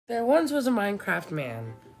There once was a Minecraft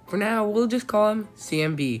man. For now, we'll just call him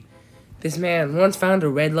CMB. This man once found a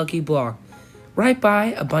red lucky block right by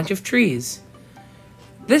a bunch of trees.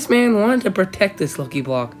 This man wanted to protect this lucky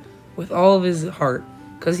block with all of his heart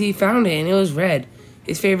because he found it and it was red,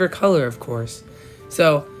 his favorite color, of course.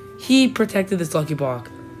 So he protected this lucky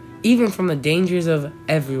block, even from the dangers of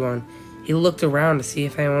everyone. He looked around to see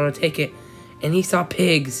if anyone would take it, and he saw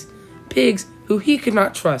pigs who he could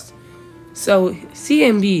not trust. So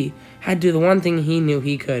CMB had to do the one thing he knew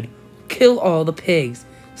he could: kill all the pigs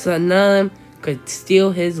so that none of them could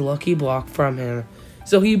steal his lucky block from him.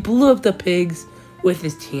 So he blew up the pigs with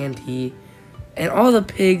his TNT, and all the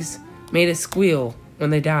pigs made a squeal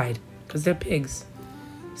when they died because they're pigs.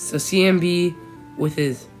 So CMB, with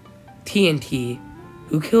his TNT,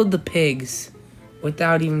 who killed the pigs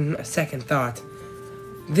without even a second thought,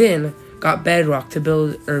 then got bedrock to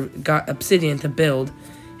build, or got obsidian to build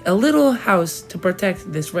a little house to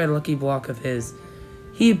protect this red lucky block of his.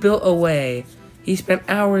 He built away. He spent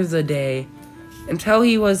hours a day until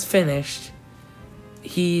he was finished.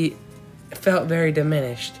 He felt very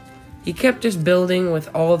diminished. He kept just building with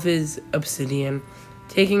all of his obsidian,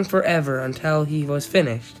 taking forever until he was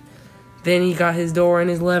finished. Then he got his door and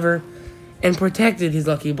his lever and protected his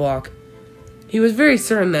lucky block. He was very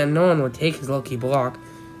certain that no one would take his lucky block,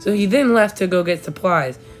 so he then left to go get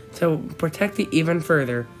supplies to protect it even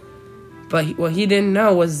further. But what he didn't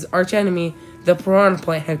know was his arch enemy, the Piranha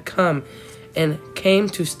plant, had come and came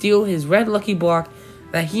to steal his red lucky block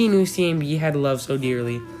that he knew CMB had loved so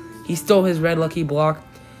dearly. He stole his red lucky block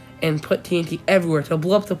and put TNT everywhere to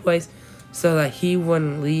blow up the place so that he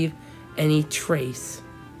wouldn't leave any trace.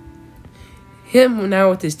 Him now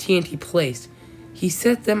with his TNT placed, he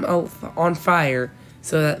set them on fire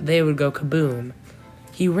so that they would go kaboom.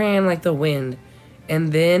 He ran like the wind,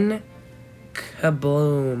 and then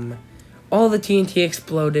kabloom. All the TNT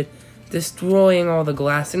exploded, destroying all the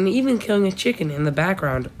glass and even killing a chicken in the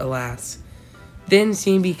background, alas. Then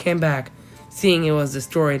CMB came back, seeing it was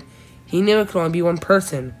destroyed. He knew it could only be one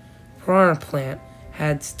person. Piranha Plant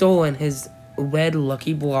had stolen his red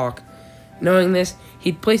lucky block. Knowing this,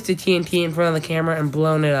 he'd placed the TNT in front of the camera and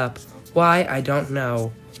blown it up. Why, I don't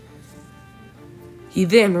know. He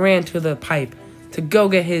then ran to the pipe to go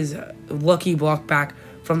get his lucky block back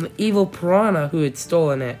from the evil piranha who had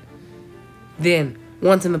stolen it. Then,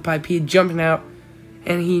 once in the pipe, he had jumped out,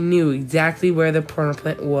 and he knew exactly where the Piranha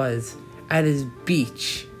Plant was, at his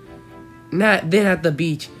beach. Then at the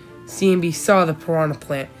beach, CMB saw the Piranha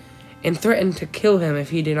Plant and threatened to kill him if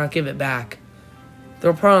he did not give it back.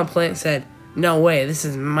 The Piranha Plant said, "No way, this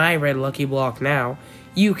is my red lucky block now.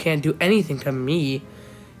 You can't do anything to me."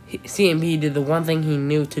 CMB did the one thing he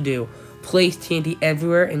knew to do: placed TNT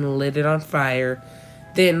everywhere and lit it on fire.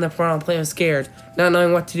 Then the Piranha Plant was scared, not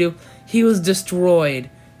knowing what to do. He was destroyed,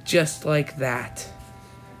 just like that.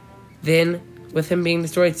 Then, with him being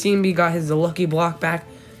destroyed, CMB got his lucky block back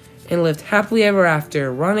and lived happily ever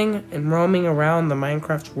after, running and roaming around the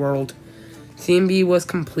Minecraft world. CMB was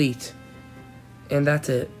complete. And that's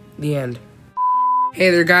it. The end.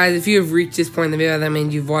 Hey there, guys. If you have reached this point in the video, that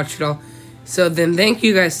means you've watched it all. So then, thank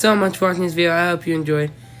you guys so much for watching this video. I hope you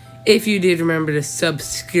enjoyed. If you did, remember to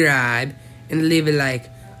subscribe and leave a like.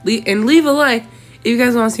 Leave a like if you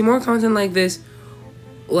guys want to see more content like this.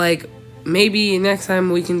 Like, maybe next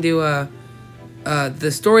time we can do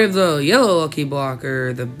the story of the yellow lucky block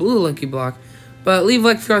or the blue lucky block. But leave a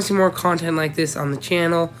like if you want to see more content like this on the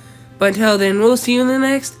channel. But until then, we'll see you in the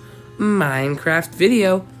next Minecraft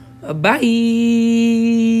video. Bye.